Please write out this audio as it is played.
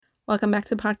Welcome back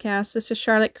to the podcast. This is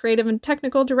Charlotte, Creative and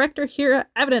Technical Director here at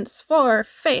Evidence for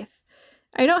Faith.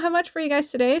 I don't have much for you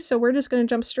guys today, so we're just going to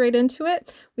jump straight into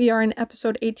it. We are in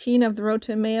episode 18 of The Road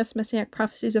to Emmaus, Messianic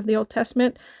Prophecies of the Old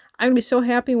Testament. I'm going to be so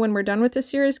happy when we're done with this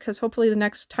series because hopefully the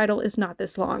next title is not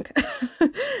this long.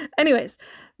 Anyways,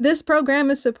 this program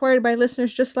is supported by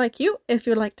listeners just like you. If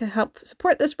you'd like to help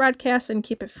support this broadcast and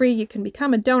keep it free, you can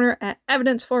become a donor at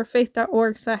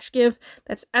evidenceforfaith.org/give.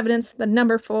 That's evidence, the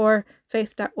number 4,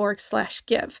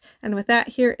 faith.org/give. And with that,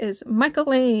 here is Michael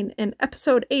Lane in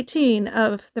episode 18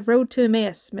 of The Road to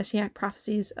Emmaus, Messianic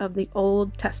Prophecies of the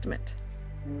Old Testament.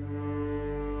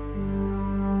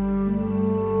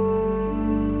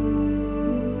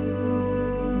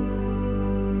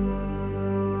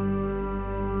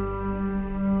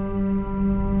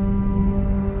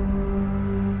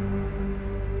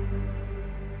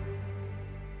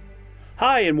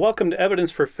 Hi, and welcome to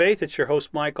Evidence for Faith. It's your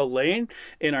host, Michael Lane,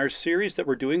 in our series that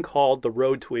we're doing called The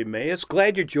Road to Emmaus.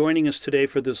 Glad you're joining us today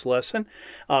for this lesson.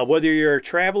 Whether you're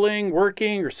traveling,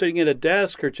 working, or sitting at a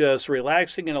desk, or just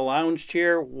relaxing in a lounge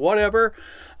chair, whatever,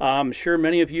 I'm sure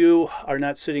many of you are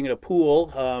not sitting at a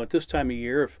pool at this time of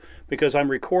year because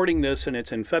I'm recording this and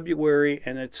it's in February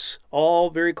and it's all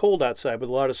very cold outside with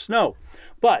a lot of snow.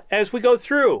 But as we go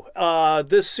through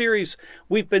this series,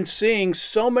 we've been seeing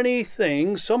so many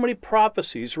things, so many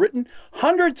prophecies written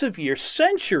hundreds of years,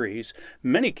 centuries,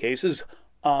 many cases,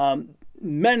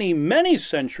 many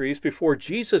centuries before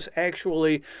Jesus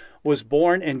actually was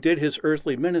born and did his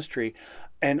earthly ministry.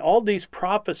 And all these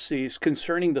prophecies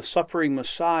concerning the suffering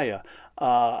Messiah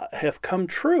have come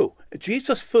true.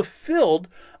 Jesus fulfilled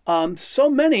so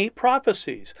many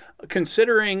prophecies,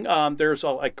 considering there's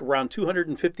like around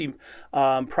 250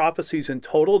 prophecies in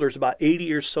total. There's about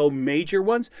 80 or so major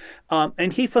ones.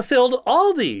 And he fulfilled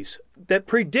all these that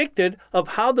predicted of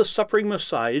how the suffering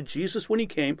Messiah, Jesus when he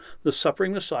came, the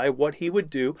suffering Messiah, what he would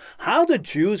do, how the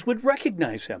Jews would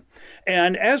recognize him.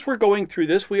 And as we're going through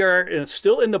this, we are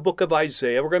still in the book of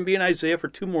Isaiah. We're going to be in Isaiah for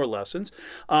 2 more lessons.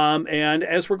 And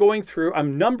as we're going through,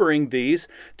 I'm numbering these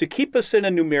to keep us in a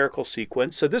numerical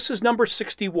sequence. So this is number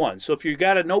 61. So if you've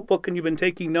got a notebook and you've been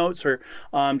taking notes or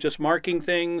just marking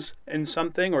things in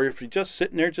something, or if you're just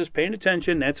sitting there just paying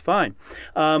attention, that's fine.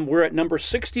 We're at number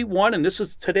 61, and this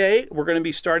is today. We're going to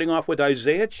be starting off with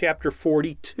Isaiah chapter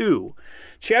 42.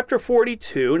 Chapter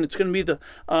 42, and it's going to be the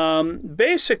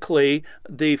basically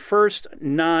the first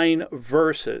 9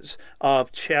 verses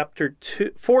of chapter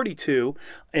 42,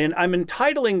 and I'm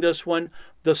entitling this one,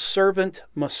 The Servant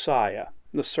Messiah.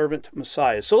 The Servant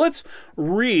Messiah. So let's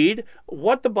read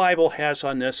what the Bible has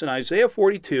on this in Isaiah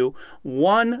 42,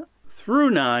 1 through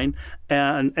 9,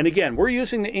 and again, we're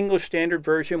using the English Standard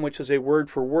Version, which is a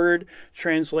word-for-word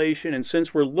translation, and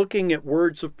since we're looking at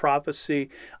words of prophecy,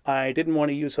 I didn't want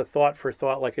to use a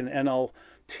thought-for-thought like an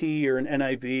NLT or an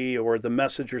NIV or the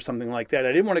Message or something like that.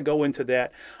 I didn't want to go into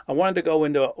that. I wanted to go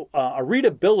into a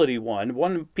readability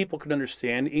one people could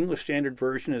understand. The English Standard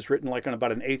Version is written like on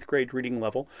about an 8th grade reading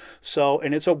level,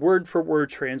 and it's a word-for-word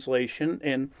translation,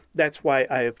 and that's why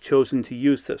I have chosen to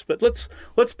use this. But let's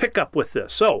pick up with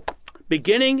this. So,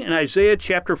 beginning in Isaiah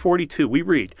chapter 42, we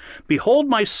read, "Behold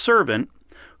my servant,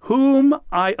 whom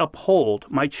I uphold,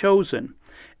 my chosen,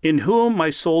 in whom my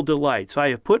soul delights. I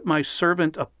have put my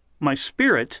servant, my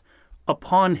spirit,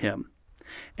 upon him,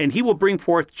 and he will bring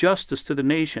forth justice to the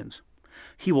nations.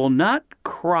 He will not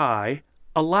cry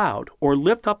aloud, or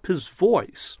lift up his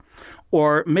voice,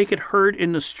 or make it heard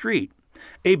in the street.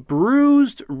 A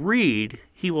bruised reed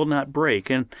he will not break,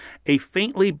 and a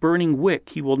faintly burning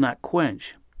wick he will not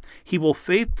quench. He will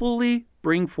faithfully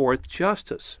bring forth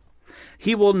justice.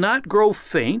 He will not grow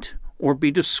faint or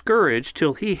be discouraged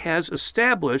till he has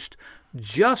established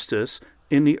justice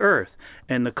in the earth,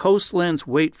 and the coastlands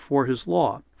wait for his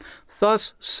law.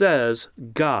 Thus says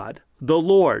God, the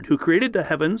Lord, who created the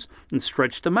heavens and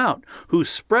stretched them out, who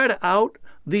spread out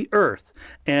the earth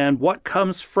and what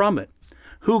comes from it,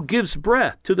 who gives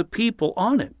breath to the people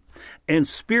on it, and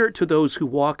spirit to those who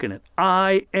walk in it.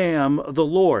 I am the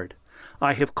Lord.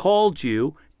 I have called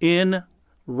you in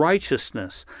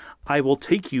righteousness. I will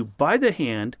take you by the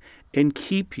hand and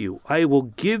keep you. I will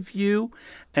give you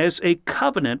as a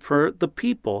covenant for the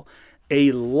people,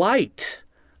 a light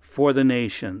for the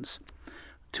nations,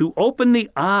 to open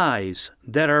the eyes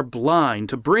that are blind,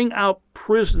 to bring out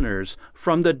prisoners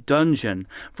from the dungeon,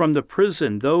 from the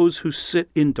prison, those who sit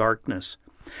in darkness.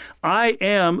 I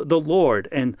am the Lord,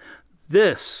 and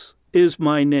this is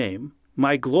my name.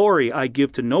 My glory I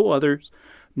give to no others,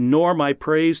 nor my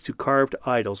praise to carved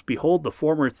idols. Behold, the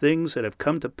former things that have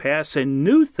come to pass, and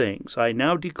new things I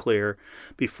now declare.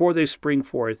 Before they spring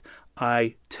forth,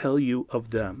 I tell you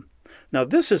of them. Now,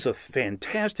 this is a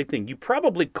fantastic thing. You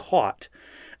probably caught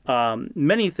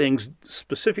many things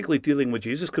specifically dealing with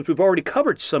Jesus, because we've already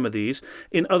covered some of these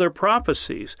in other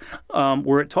prophecies,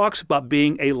 where it talks about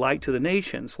being a light to the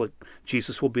nations, like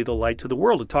Jesus will be the light to the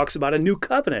world. It talks about a new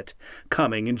covenant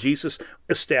coming, and Jesus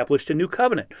established a new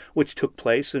covenant, which took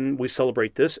place, and we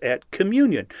celebrate this at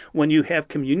communion. When you have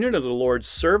communion of the Lord's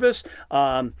service,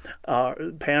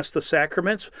 pass the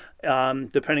sacraments,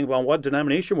 depending upon what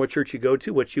denomination, what church you go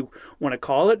to, what you want to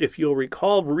call it. If you'll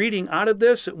recall reading out of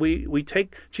this,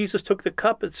 Jesus took the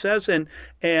cup, it says,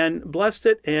 and blessed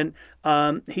it, and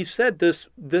he said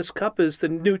this cup is the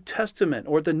New Testament,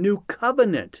 or the New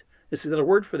Covenant. Is that a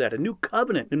word for that? A new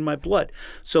covenant in my blood.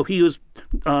 So he was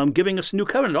giving us a new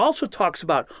covenant. It also talks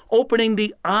about opening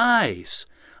the eyes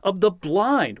of the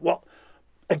blind. Well,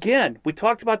 again, we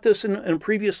talked about this in a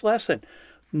previous lesson.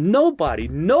 Nobody,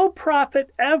 no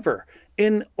prophet ever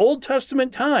in Old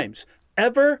Testament times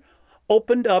ever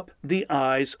opened up the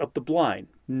eyes of the blind.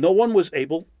 No one was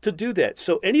able to do that.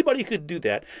 So anybody who could do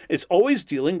that is always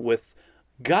dealing with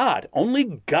God.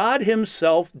 Only God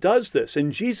himself does this.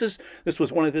 And Jesus, this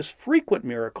was one of his frequent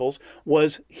miracles,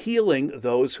 was healing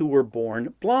those who were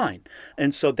born blind.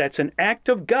 And so that's an act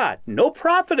of God. No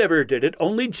prophet ever did it.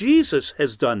 Only Jesus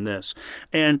has done this.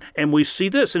 And we see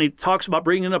this, and he talks about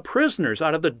bringing the prisoners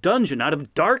out of the dungeon, out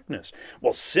of darkness.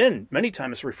 Well, sin many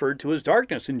times referred to as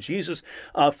darkness, and Jesus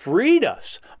freed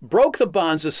us, broke the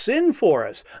bonds of sin for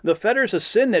us, the fetters of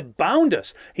sin that bound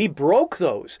us. He broke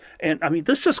those. And I mean,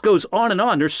 this just goes on and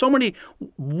on. There's so many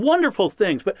wonderful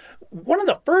things, but one of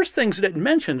the first things that it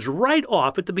mentions right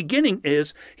off at the beginning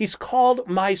is he's called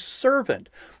my servant.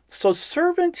 So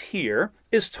servant here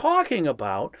is talking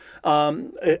about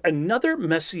another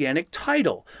messianic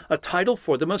title, a title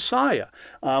for the Messiah.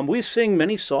 We sing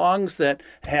many songs that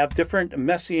have different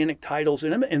messianic titles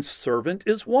in them, and servant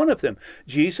is one of them.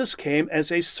 Jesus came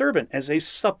as a servant, as a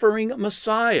suffering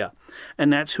Messiah,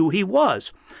 and that's who he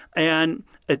was. And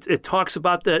it talks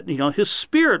about that, his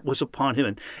spirit was upon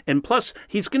him. And plus,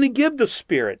 he's going to give the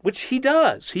spirit, which he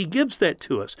does. He gives that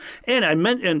to us. And I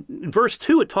meant in verse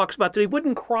 2, it talks about that he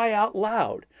wouldn't cry out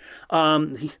loud,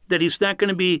 that he's not going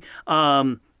to be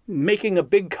making a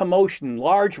big commotion,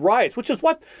 large riots, which is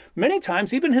what many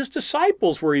times even his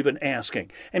disciples were even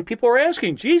asking. And people are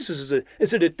asking, Jesus,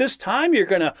 is it at this time you're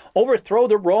going to overthrow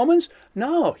the Romans?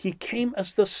 No, he came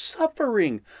as the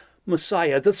suffering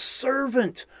Messiah, the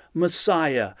servant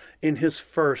Messiah in his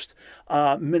first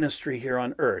ministry here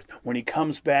on earth. When he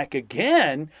comes back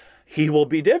again, he will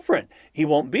be different. He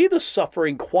won't be the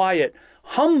suffering, quiet,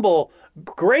 humble,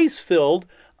 grace-filled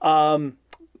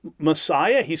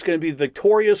Messiah. He's going to be the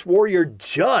victorious warrior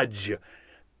judge,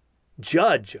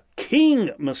 king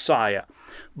Messiah.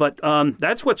 But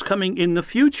that's what's coming in the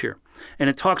future.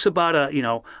 And it talks about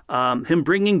him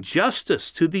bringing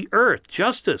justice to the earth,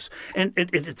 justice. And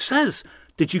it says,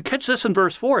 did you catch this in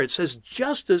verse 4? It says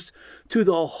justice to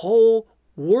the whole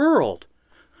world,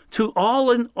 to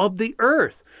all of the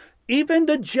earth, even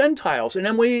the Gentiles. And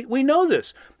then we know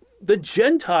this. The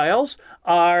Gentiles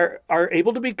are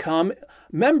able to become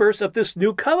members of this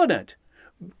new covenant.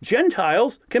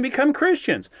 Gentiles can become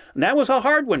Christians. And that was a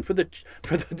hard one for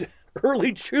the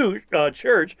early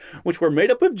church, which were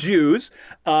made up of Jews.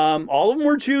 All of them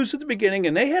were Jews at the beginning,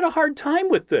 and they had a hard time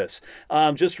with this.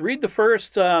 Just read the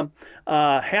first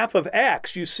half of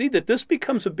Acts. You see that this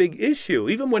becomes a big issue.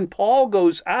 Even when Paul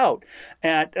goes out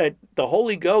at the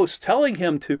Holy Ghost telling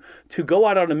him to go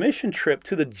out on a mission trip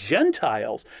to the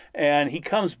Gentiles, and he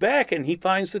comes back and he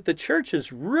finds that the church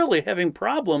is really having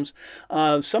problems.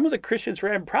 Some of the Christians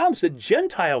were having problems. The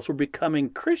Gentiles were becoming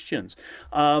Christians.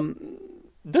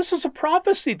 This is a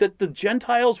prophecy that the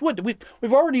Gentiles would.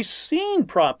 We've already seen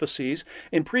prophecies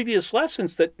in previous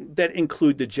lessons that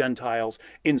include the Gentiles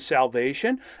in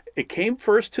salvation. It came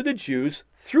first to the Jews,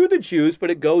 through the Jews,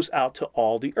 but it goes out to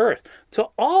all the earth, to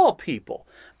all people.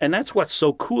 And that's what's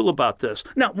so cool about this.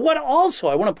 Now, what also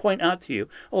I want to point out to you,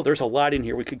 there's a lot in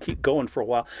here. We could keep going for a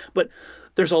while. But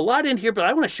there's a lot in here, but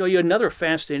I want to show you another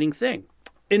fascinating thing.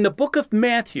 In the book of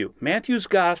Matthew's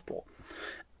Gospel,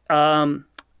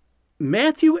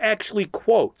 Matthew actually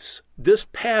quotes this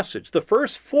passage, the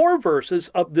first 4 verses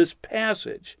of this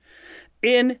passage,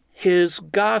 in his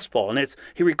gospel. And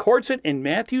he records it in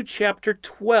Matthew chapter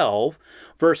 12,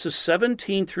 verses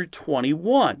 17 through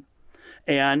 21.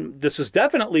 And this is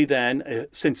definitely then,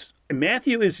 since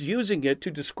Matthew is using it to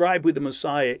describe who the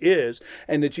Messiah is,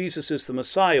 and that Jesus is the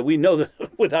Messiah, we know that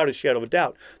without a shadow of a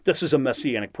doubt, this is a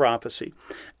messianic prophecy.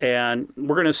 And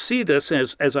we're going to see this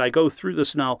as I go through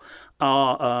this now.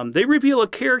 They reveal a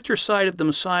character side of the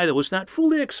Messiah that was not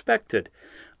fully expected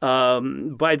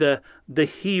by the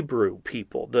Hebrew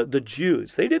people, the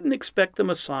Jews. They didn't expect the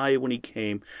Messiah when he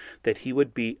came that he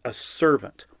would be a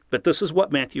servant. But this is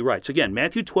what Matthew writes. Again,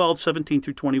 Matthew 12:17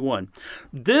 through 21.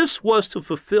 This was to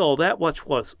fulfill that which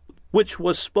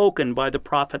was spoken by the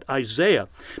prophet Isaiah.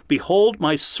 Behold,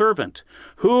 my servant,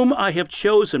 whom I have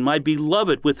chosen, my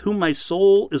beloved, with whom my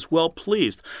soul is well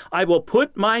pleased. I will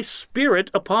put my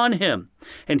spirit upon him,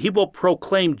 and he will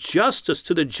proclaim justice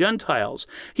to the Gentiles.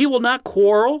 He will not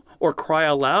quarrel or cry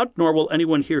aloud, nor will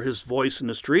anyone hear his voice in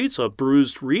the streets. A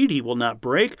bruised reed he will not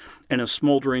break, and a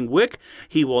smoldering wick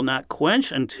he will not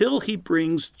quench, until he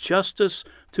brings justice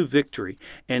to victory.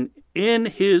 And in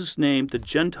his name the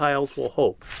Gentiles will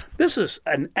hope. This is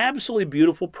an absolutely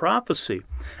beautiful prophecy.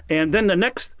 And then the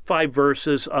next 5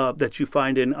 verses that you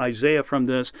find in Isaiah from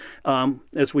this,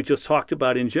 as we just talked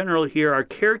about in general here, are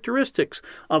characteristics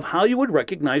of how you would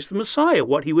recognize the Messiah,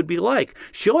 what he would be like,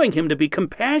 showing him to be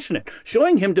compassionate,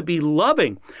 showing him to be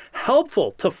loving,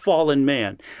 helpful to fallen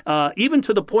man, even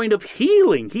to the point of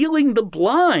healing the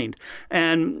blind.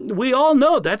 And we all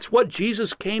know that's what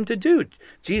Jesus came to do.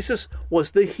 Jesus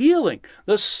was the healing,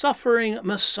 the suffering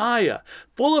Messiah,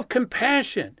 full of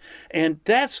compassion. And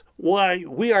that's why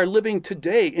we are living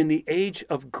today in the age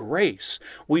of grace.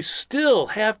 We still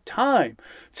have time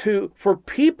for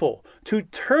people to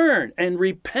turn and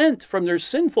repent from their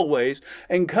sinful ways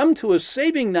and come to a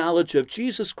saving knowledge of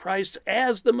Jesus Christ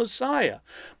as the Messiah.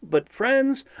 But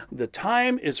friends, the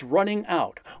time is running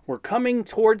out. We're coming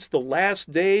towards the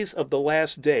last days of the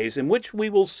last days, in which we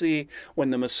will see when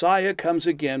the Messiah comes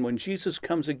again, when Jesus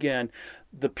comes again,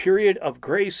 the period of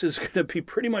grace is going to be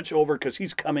pretty much over, because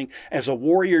he's coming as a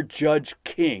warrior judge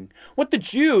king. What the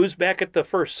Jews back at the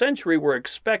first century were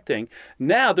expecting,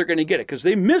 now they're going to get it, because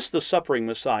they missed the suffering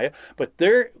Messiah, but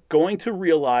they're going to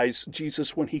realize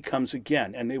Jesus when he comes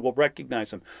again, and they will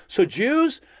recognize him. So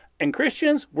Jews and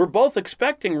Christians, we're both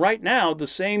expecting right now the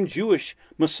same Jewish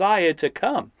Messiah to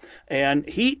come. And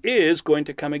he is going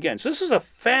to come again. So this is a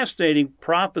fascinating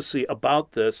prophecy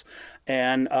about this,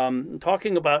 and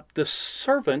talking about the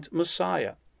servant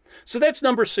Messiah. So that's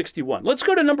number 61. Let's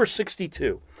go to number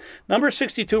 62. Number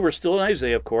 62, we're still in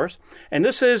Isaiah, of course. And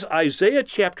this is Isaiah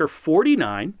chapter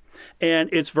 49. And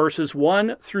it's verses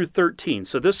 1 through 13.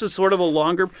 So this is sort of a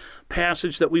longer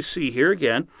passage that we see here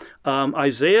again.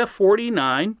 Isaiah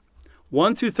 49,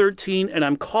 1 through 13, and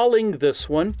I'm calling this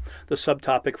one, the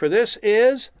subtopic for this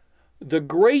is the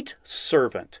great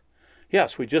servant.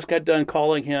 Yes, we just got done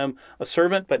calling him a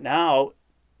servant, but now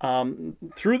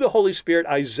through the Holy Spirit,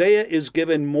 Isaiah is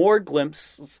given more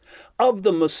glimpses of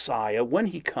the Messiah when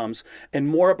he comes, and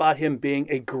more about him being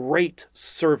a great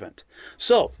servant.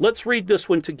 So let's read this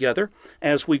one together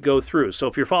as we go through. So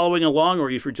if you're following along, or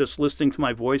if you're just listening to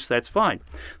my voice, that's fine.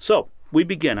 So we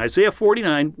begin. Isaiah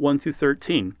 49, 1 through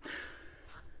 13.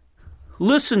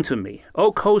 Listen to me,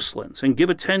 O coastlands, and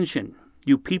give attention,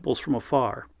 you peoples from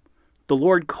afar. The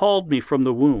Lord called me from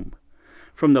the womb.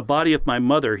 From the body of my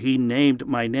mother he named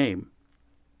my name.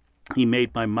 He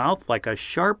made my mouth like a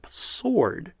sharp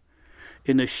sword.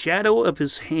 In the shadow of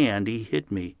his hand he hid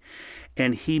me,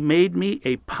 and he made me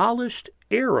a polished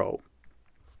arrow.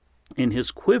 In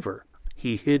his quiver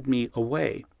he hid me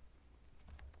away.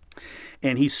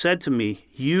 And he said to me,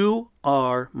 You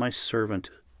are my servant,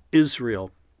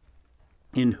 Israel,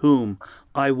 in whom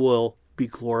I will be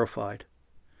glorified.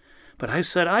 But I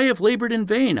said, I have labored in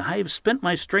vain. I have spent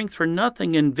my strength for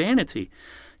nothing in vanity.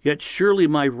 Yet surely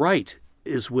my right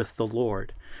is with the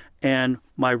Lord, and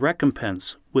my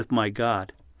recompense with my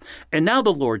God. And now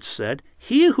the Lord said,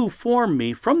 He who formed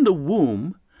me from the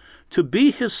womb to be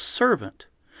his servant,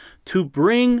 to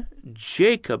bring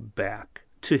Jacob back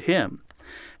to him,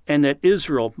 and that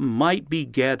Israel might be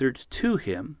gathered to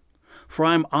him. For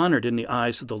I am honored in the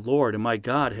eyes of the Lord, and my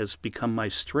God has become my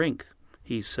strength,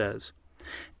 he says.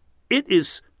 It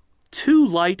is too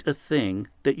light a thing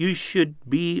that you should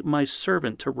be my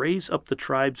servant to raise up the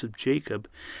tribes of Jacob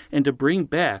and to bring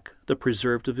back the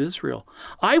preserved of Israel.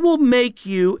 I will make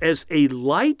you as a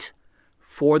light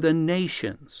for the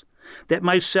nations, that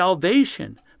my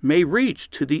salvation may reach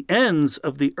to the ends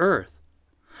of the earth.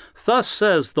 Thus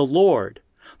says the Lord,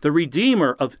 the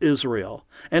Redeemer of Israel,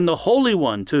 and the Holy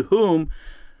One, to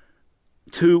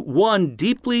one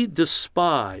deeply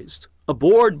despised,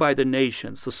 abhorred by the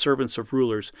nations, the servants of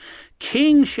rulers.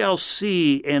 Kings shall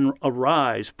see and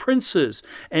arise, princes,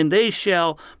 and they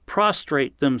shall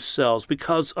prostrate themselves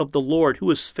because of the Lord, who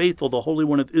is faithful, the Holy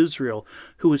One of Israel,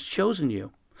 who has chosen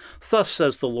you. Thus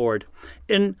says the Lord,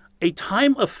 in a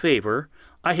time of favor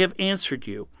I have answered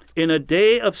you. In a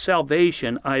day of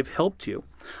salvation I have helped you.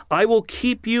 I will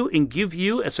keep you and give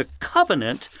you as a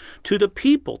covenant to the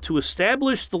people, to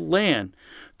establish the land,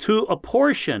 to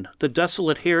apportion the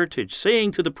desolate heritage,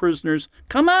 saying to the prisoners,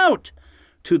 Come out!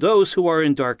 To those who are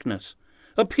in darkness,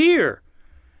 appear!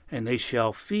 And they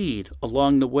shall feed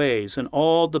along the ways, and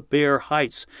all the bare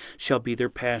heights shall be their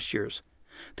pastures.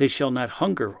 They shall not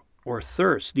hunger or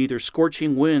thirst, neither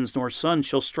scorching winds nor sun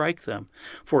shall strike them.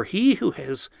 For he who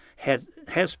has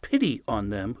pity on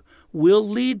them will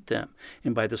lead them,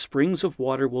 and by the springs of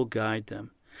water will guide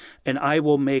them. And I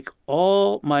will make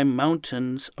all my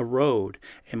mountains a road,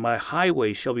 and my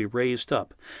highways shall be raised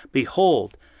up.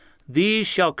 Behold, these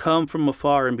shall come from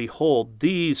afar, and behold,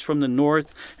 these from the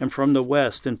north and from the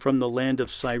west and from the land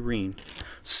of Cyrene.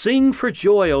 Sing for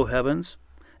joy, O heavens,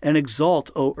 and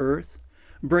exult, O earth.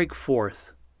 Break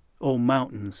forth, O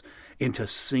mountains, into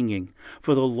singing.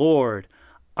 For the Lord,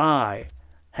 I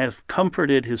have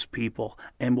comforted his people,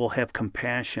 and will have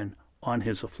compassion on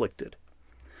his afflicted.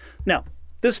 Now,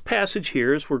 this passage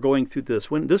here, as we're going through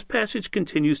this one, this passage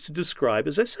continues to describe,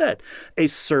 as I said, a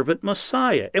servant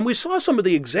Messiah. And we saw some of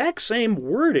the exact same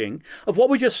wording of what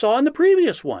we just saw in the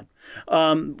previous one.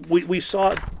 We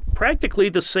saw practically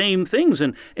the same things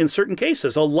in certain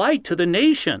cases. A light to the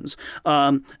nations.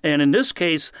 And in this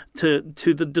case, to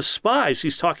the despised.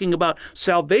 He's talking about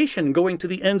salvation going to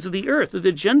the ends of the earth, to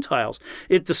the Gentiles.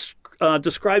 It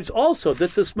describes also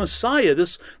that this Messiah,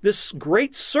 this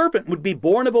great servant, would be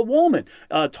born of a woman,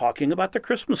 talking about the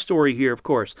Christmas story here, of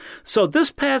course. So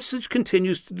this passage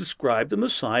continues to describe the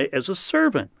Messiah as a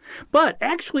servant. But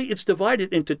actually, it's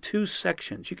divided into two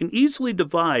sections. You can easily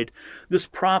divide this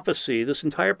prophecy, this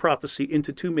entire prophecy,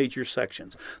 into two major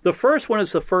sections. The first one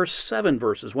is the first 7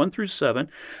 verses, 1 through 7.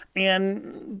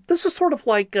 And this is sort of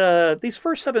like, these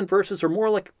first 7 verses are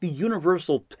more like the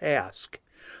universal task.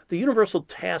 The universal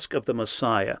task of the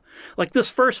Messiah. Like this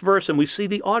first verse, and we see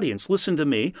the audience, listen to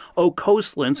me, O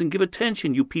coastlands, and give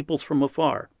attention, you peoples from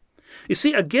afar. You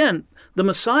see, again, the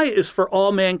Messiah is for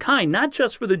all mankind, not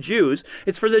just for the Jews.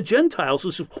 It's for the Gentiles.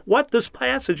 This is what this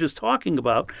passage is talking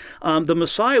about. The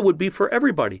Messiah would be for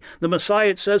everybody. The Messiah,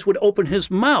 it says, would open his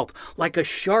mouth like a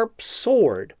sharp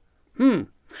sword.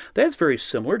 That's very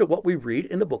similar to what we read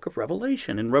in the book of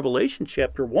Revelation. In Revelation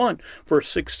chapter 1, verse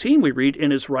 16, we read,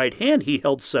 In his right hand he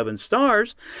held 7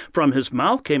 stars. From his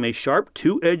mouth came a sharp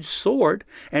 2-edged sword,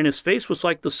 and his face was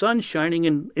like the sun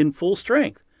shining in full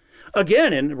strength.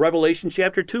 Again, in Revelation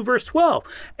chapter 2, verse 12,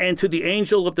 And to the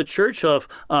angel of the church of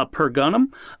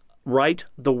Pergamum write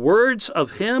the words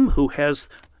of him who has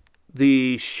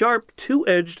the sharp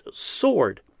 2-edged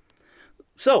sword.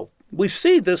 So, we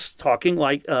see this talking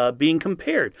like being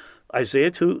compared,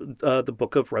 Isaiah to the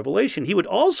book of Revelation. He would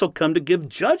also come to give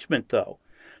judgment, though.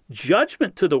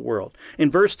 Judgment to the world. In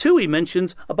verse 2, he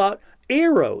mentions about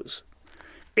arrows.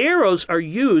 Arrows are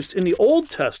used in the Old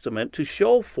Testament to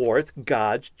show forth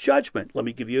God's judgment. Let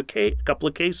me give you a couple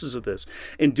of cases of this.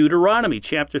 In Deuteronomy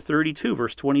chapter 32,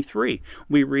 verse 23,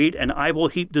 we read, And I will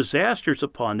heap disasters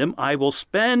upon them. I will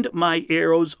spend my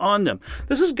arrows on them.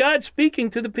 This is God speaking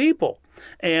to the people.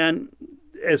 And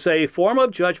as a form of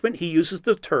judgment, he uses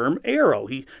the term arrow.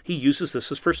 He uses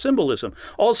this as for symbolism.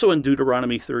 Also in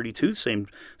Deuteronomy 32,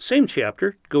 same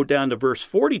chapter, go down to verse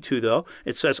 42, though,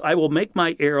 it says, I will make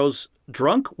my arrows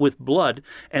drunk with blood,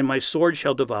 and my sword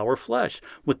shall devour flesh,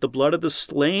 with the blood of the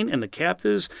slain and the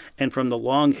captives, and from the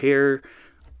long-haired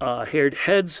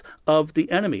heads of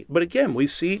the enemy. But again, we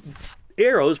see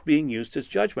arrows being used as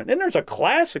judgment. And there's a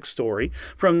classic story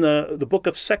from the book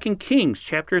of 2 Kings,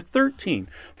 chapter 13,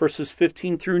 verses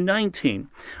 15 through 19,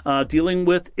 dealing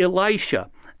with Elisha.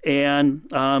 And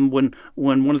when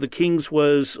one of the kings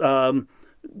was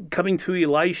coming to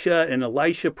Elisha, and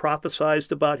Elisha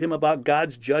prophesied about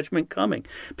God's judgment coming.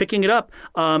 Picking it up,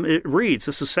 it reads,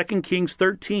 this is 2 Kings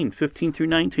 13, 15 through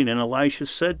 19, and Elisha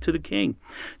said to the king,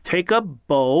 Take a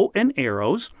bow and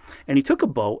arrows. And he took a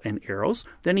bow and arrows.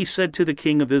 Then he said to the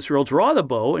king of Israel, Draw the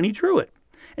bow, and he drew it.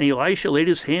 And Elisha laid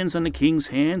his hands on the king's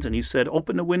hands, and he said,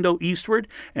 Open the window eastward.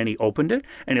 And he opened it.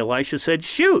 And Elisha said,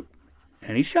 Shoot.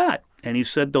 And he shot. And he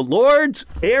said, The Lord's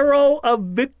arrow of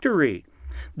victory.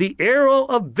 The arrow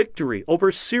of victory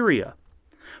over Syria.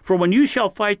 For when you shall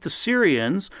fight the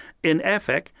Syrians in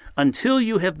Aphek, until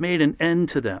you have made an end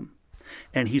to them.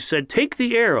 And he said, Take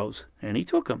the arrows. And he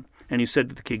took them. And he said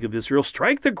to the king of Israel,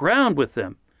 Strike the ground with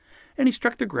them. And he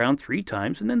struck the ground 3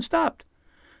 times and then stopped.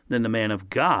 Then the man of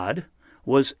God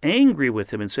was angry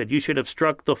with him and said, You should have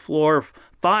struck the floor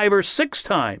 5 or 6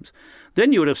 times.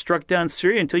 Then you would have struck down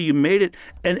Syria until you made it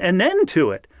an end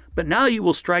to it. But now you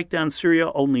will strike down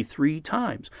Syria only 3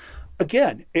 times.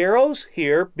 Again, arrows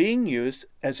here being used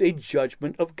as a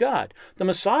judgment of God. The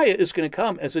Messiah is going to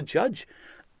come as a judge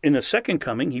in the second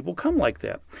coming, he will come like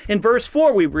that. In verse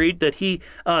 4, we read that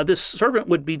this servant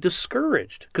would be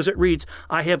discouraged, because it reads,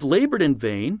 I have labored in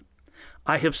vain,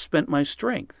 I have spent my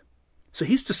strength. So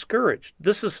he's discouraged.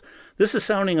 This is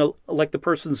sounding like the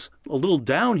person's a little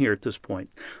down here at this point.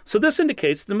 So this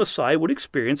indicates the Messiah would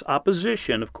experience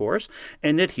opposition, of course,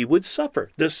 and that he would suffer.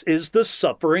 This is the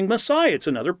suffering Messiah. It's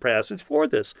another passage for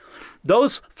this.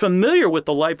 Those familiar with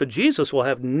the life of Jesus will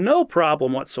have no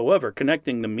problem whatsoever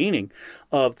connecting the meaning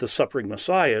of the suffering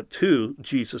Messiah to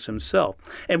Jesus himself.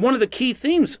 And one of the key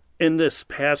themes in this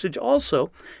passage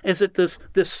also is that this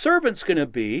servant's going to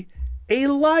be a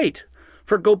light.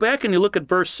 For go back and you look at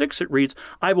verse 6, it reads,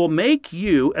 I will make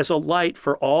you as a light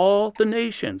for all the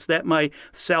nations, that my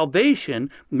salvation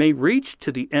may reach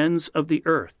to the ends of the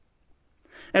earth.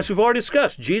 As we've already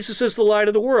discussed, Jesus is the light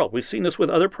of the world. We've seen this with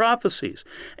other prophecies.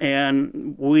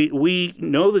 And we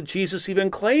know that Jesus even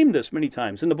claimed this many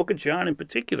times. In the book of John in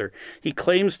particular, he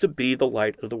claims to be the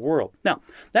light of the world. Now,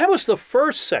 that was the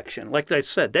first section. Like I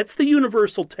said, that's the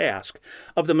universal task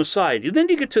of the Messiah. Then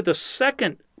you get to the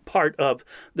second part of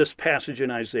this passage in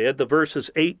Isaiah, the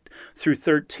verses 8 through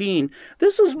 13.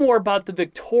 This is more about the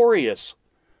victorious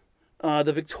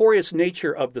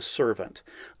nature of the servant.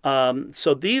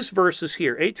 So these verses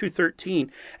here, 8 through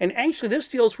 13, and actually this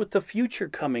deals with the future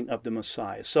coming of the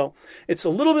Messiah. So it's a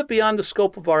little bit beyond the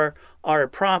scope of our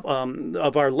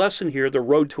lesson here, the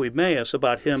road to Emmaus,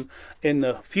 about him in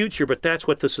the future. But that's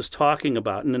what this is talking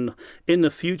about. And in the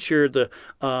future,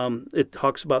 it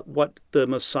talks about what the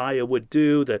Messiah would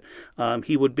do. That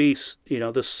he would be,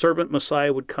 the servant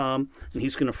Messiah would come, and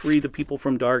he's going to free the people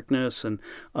from darkness. And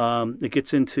it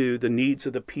gets into the needs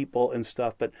of the people and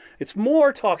stuff. But it's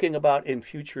more talking about in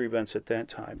future events at that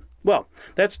time. Well,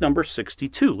 that's number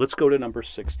 62. Let's go to number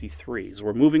 63. So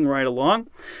we're moving right along.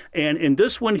 And in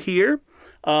this one here,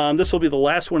 this will be the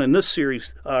last one in this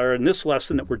series, or in this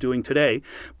lesson that we're doing today.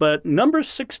 But number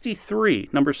 63,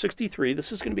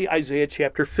 this is going to be Isaiah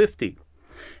chapter 50.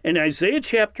 In Isaiah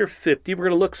chapter 50, we're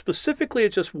going to look specifically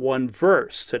at just one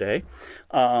verse today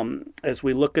as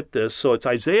we look at this. So it's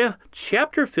Isaiah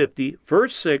chapter 50,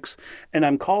 verse 6, and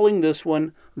I'm calling this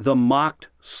one the mocked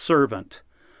servant.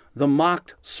 The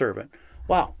mocked servant.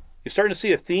 Wow. You're starting to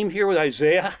see a theme here with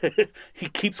Isaiah. He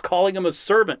keeps calling him a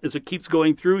servant as it keeps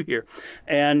going through here.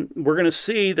 And we're going to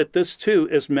see that this too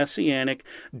is messianic,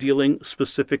 dealing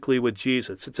specifically with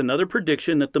Jesus. It's another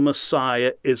prediction that the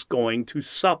Messiah is going to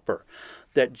suffer.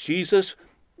 That Jesus,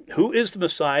 who is the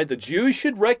Messiah, the Jews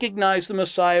should recognize the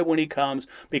Messiah when he comes,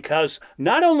 because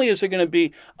not only is he going to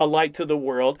be a light to the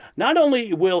world, not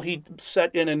only will he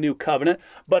set in a new covenant,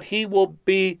 but he will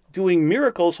be doing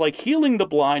miracles like healing the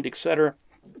blind, etc.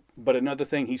 But another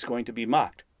thing, he's going to be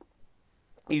mocked.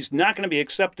 He's not going to be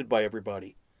accepted by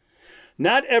everybody.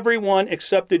 Not everyone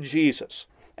accepted Jesus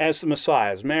as the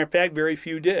Messiah. As a matter of fact, very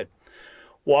few did.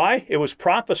 Why? It was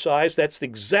prophesied that's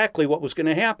exactly what was going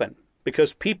to happen.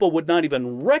 Because people would not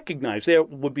even recognize, they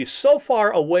would be so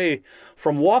far away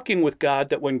from walking with God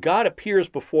that when God appears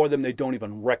before them, they don't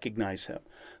even recognize him.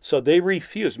 So they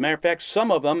refuse. Matter of fact,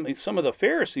 some of the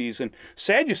Pharisees and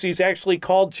Sadducees actually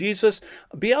called Jesus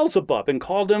Beelzebub and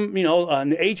called him,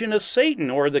 an agent of Satan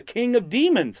or the king of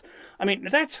demons. I mean,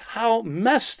 that's how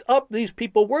messed up these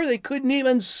people were. They couldn't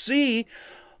even see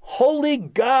holy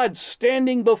God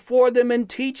standing before them and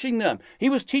teaching them. He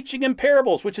was teaching in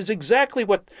parables, which is exactly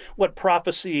what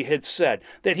prophecy had said,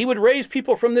 that he would raise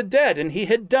people from the dead, and he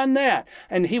had done that,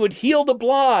 and he would heal the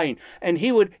blind, and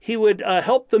he would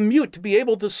help the mute to be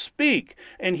able to speak,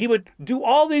 and he would do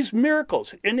all these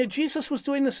miracles. And Jesus was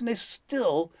doing this, and they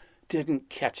still didn't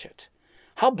catch it.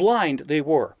 How blind they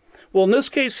were. Well, in this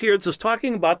case here, it's just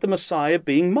talking about the Messiah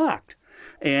being mocked.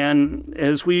 And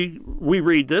as we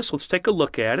read this, let's take a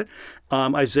look at it.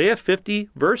 Isaiah 50,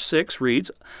 verse 6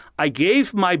 reads, I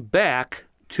gave my back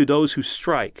to those who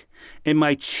strike, and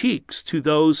my cheeks to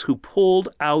those who pulled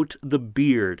out the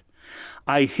beard.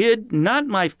 I hid not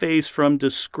my face from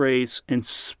disgrace and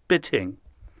spitting.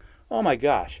 Oh my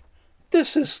gosh.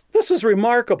 This is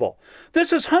remarkable.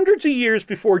 This is hundreds of years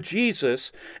before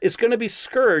Jesus is going to be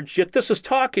scourged, yet this is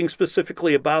talking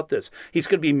specifically about this. He's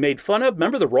going to be made fun of.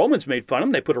 Remember, the Romans made fun of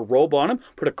him. They put a robe on him,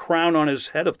 put a crown on his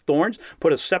head of thorns,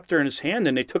 put a scepter in his hand,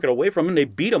 and they took it away from him. They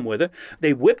beat him with it.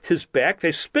 They whipped his back.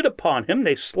 They spit upon him.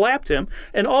 They slapped him,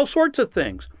 and all sorts of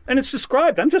things. And it's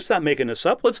described. I'm just not making this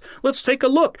up. Let's take a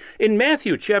look. In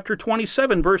Matthew chapter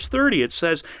 27, verse 30, it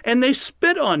says, and they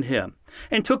spit on him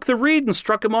and took the reed and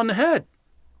struck him on the head.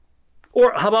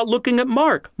 Or how about looking at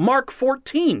Mark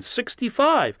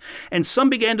 14:65. And some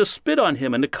began to spit on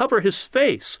him and to cover his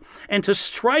face and to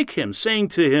strike him, saying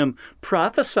to him,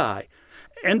 prophesy.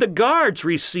 And the guards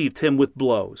received him with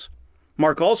blows.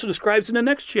 Mark also describes in the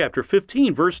next chapter,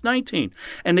 15, verse 19,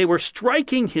 and they were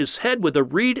striking his head with a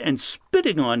reed and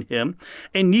spitting on him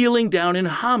and kneeling down in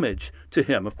homage to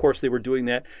him. Of course, they were doing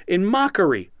that in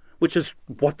mockery, which is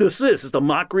what this is the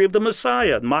mockery of the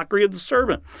Messiah, mockery of the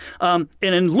servant. And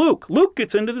in Luke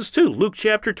gets into this too. Luke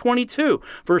chapter 22,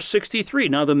 verse 63.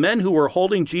 Now the men who were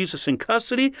holding Jesus in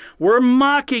custody were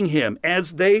mocking him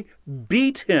as they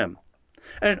beat him.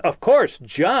 And of course,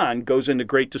 John goes into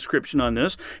great description on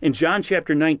this. In John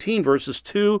chapter 19, verses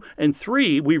 2 and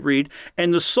 3, we read,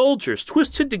 and the soldiers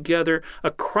twisted together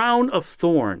a crown of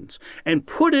thorns and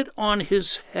put it on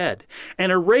his head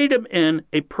and arrayed him in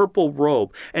a purple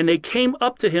robe. And they came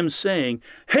up to him saying,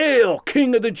 Hail,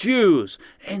 King of the Jews,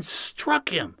 and struck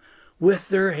him with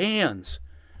their hands.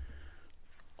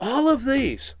 All of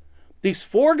these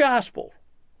four gospel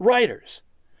writers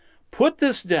put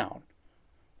this down,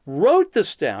 wrote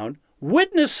this down,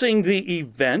 witnessing the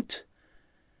event.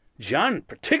 John,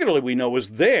 particularly, we know, was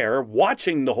there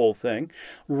watching the whole thing,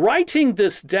 writing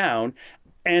this down,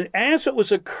 and as it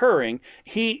was occurring,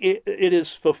 it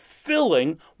is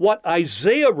fulfilling what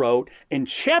Isaiah wrote in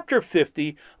chapter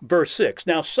 50, verse 6.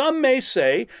 Now, some may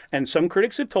say, and some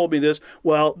critics have told me this,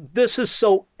 well, this is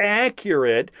so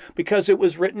accurate because it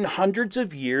was written hundreds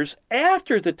of years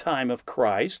after the time of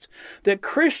Christ that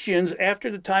Christians, after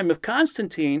the time of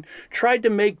Constantine, tried to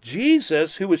make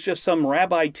Jesus, who was just some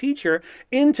rabbi teacher,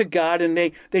 into God, and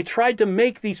they tried to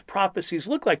make these prophecies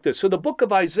look like this. So the book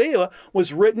of Isaiah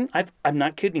was written, I'm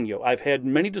not kidding you. I've had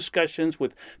many discussions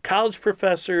with college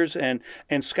professors and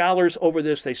scholars over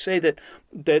this. They say that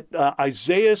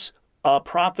Isaiah's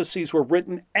prophecies were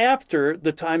written after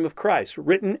the time of Christ,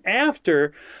 written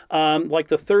after like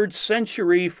the 3rd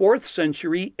century, 4th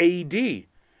century AD.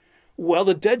 Well,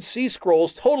 the Dead Sea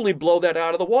Scrolls totally blow that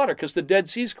out of the water because the Dead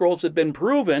Sea Scrolls have been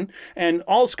proven, and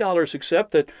all scholars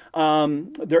accept that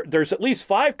there's at least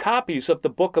 5 copies of the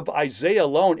book of Isaiah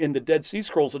alone in the Dead Sea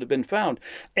Scrolls that have been found.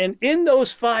 And in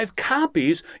those 5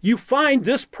 copies, you find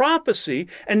this prophecy,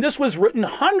 and this was written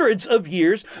hundreds of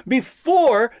years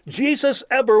before Jesus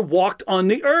ever walked on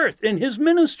the earth in his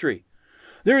ministry.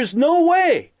 There is no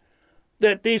way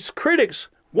that these critics,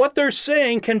 what they're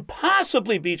saying, can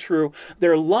possibly be true.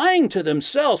 They're lying to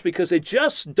themselves because they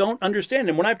just don't understand.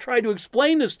 And when I've tried to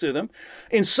explain this to them,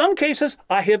 in some cases,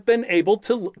 I have been able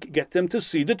to get them to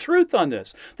see the truth on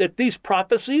this, that these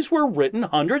prophecies were written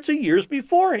hundreds of years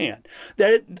beforehand,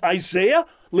 that Isaiah,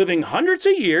 living hundreds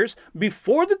of years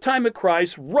before the time of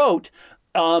Christ, wrote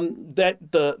that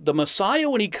the Messiah,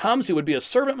 when he comes, he would be a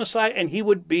servant Messiah, and he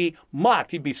would be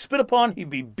mocked. He'd be spit upon, he'd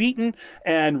be beaten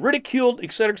and ridiculed,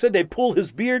 etc., etc. They'd pull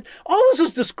his beard. All this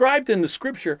is described in the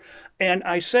scripture. And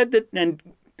I said that, and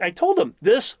I told him,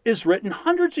 this is written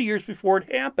hundreds of years before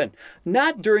it happened,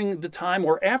 not during the time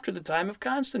or after the time of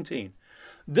Constantine.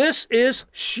 This is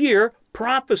sheer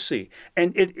prophecy,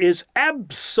 and it is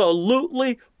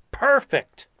absolutely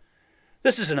perfect.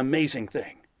 This is an amazing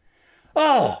thing.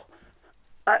 Oh,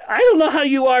 I don't know how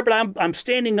you are, but I'm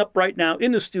standing up right now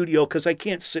in the studio because I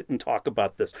can't sit and talk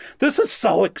about this. This is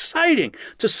so exciting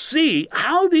to see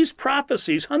how these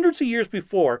prophecies, hundreds of years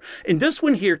before, in this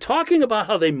one here, talking about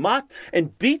how they mocked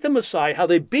and beat the Messiah, how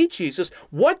they beat Jesus,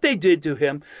 what they did to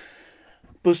him,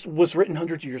 was written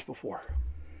hundreds of years before.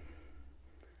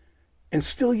 And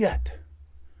still yet,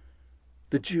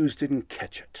 the Jews didn't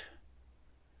catch it.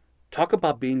 Talk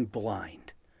about being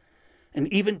blind. And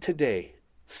even today,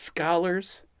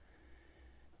 scholars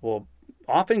will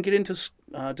often get into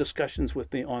discussions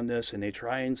with me on this, and they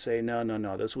try and say,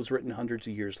 no, this was written hundreds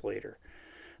of years later.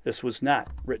 This was not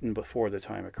written before the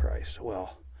time of Christ.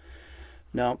 Well,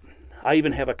 no, I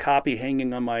even have a copy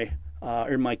hanging on my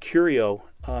in my curio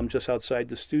just outside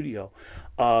the studio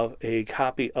of a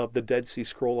copy of the Dead Sea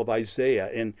Scroll of Isaiah.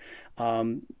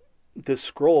 And this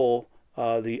scroll,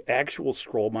 the actual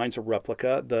scroll, mine's a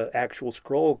replica, the actual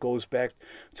scroll goes back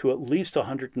to at least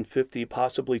 150,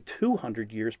 possibly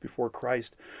 200 years before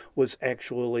Christ was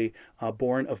actually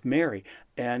born of Mary.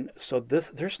 And so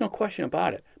there's no question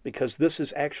about it, because this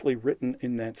is actually written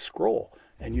in that scroll.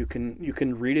 And you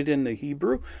can read it in the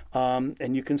Hebrew,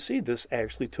 and you can see this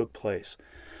actually took place.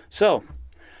 So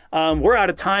we're out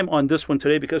of time on this one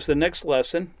today, because the next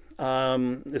lesson, we're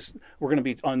going to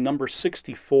be on number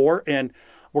 64, and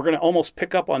we're going to almost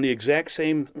pick up on the exact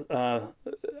same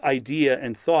idea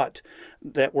and thought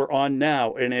that we're on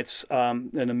now. And it's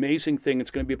an amazing thing.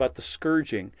 It's going to be about the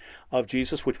scourging of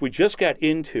Jesus, which we just got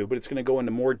into, but it's going to go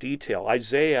into more detail.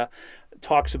 Isaiah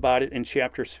talks about it in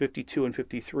chapters 52 and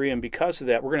 53. And because of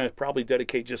that, we're going to probably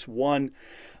dedicate just one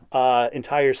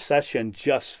entire session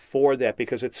just for that,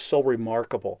 because it's so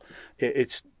remarkable.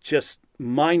 It's just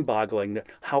mind-boggling that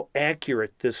how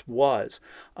accurate this was.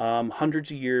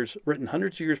 Hundreds of years, written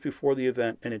hundreds of years before the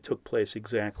event, and it took place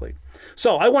exactly.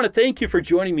 So I want to thank you for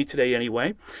joining me today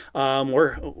anyway.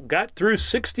 We're got through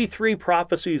 63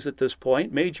 prophecies at this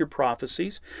point, major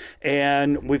prophecies,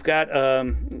 and we've got,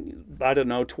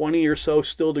 20 or so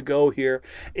still to go here.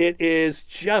 It is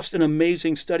just an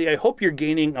amazing study. I hope you're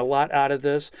gaining a lot out of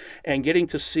this and getting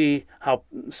to see how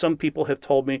some people have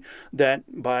told me that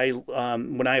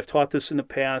when I have taught this in the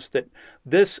past, that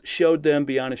this showed them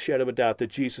beyond a shadow of a doubt that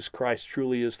Jesus Christ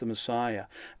truly is the Messiah.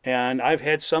 And I've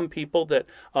had some people that,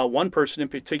 one person in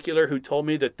particular who told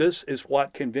me that this is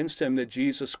what convinced him that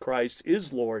Jesus Christ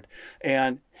is Lord.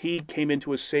 And he came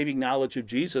into a saving knowledge of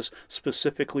Jesus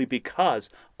specifically because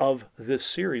of this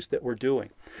series that we're doing.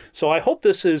 So I hope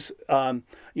this is,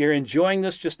 you're enjoying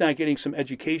this, just not getting some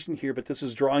education here, but this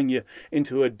is drawing you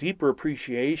into a deeper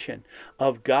appreciation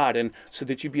of God, and so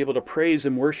that you'd be able to praise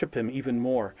and worship him even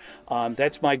more.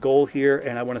 That's my goal here,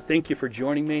 and I want to thank you for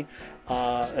joining me.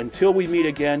 Until we meet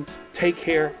again, take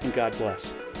care and God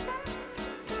bless.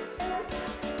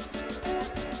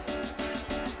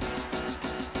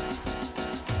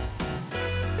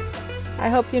 I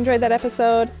hope you enjoyed that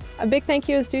episode. A big thank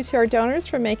you is due to our donors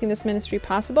for making this ministry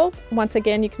possible. Once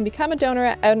again, you can become a donor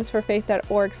at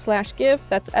evidenceforfaith.org/give.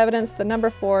 That's evidence, the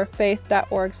number 4,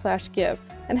 faith.org/give.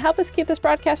 And help us keep this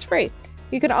broadcast free.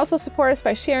 You can also support us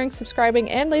by sharing, subscribing,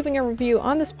 and leaving a review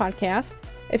on this podcast.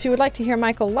 If you would like to hear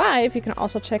Michael live, you can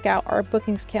also check out our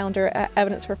bookings calendar at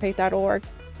evidenceforfaith.org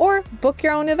or book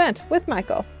your own event with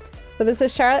Michael. So this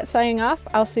is Charlotte signing off.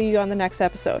 I'll see you on the next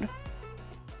episode.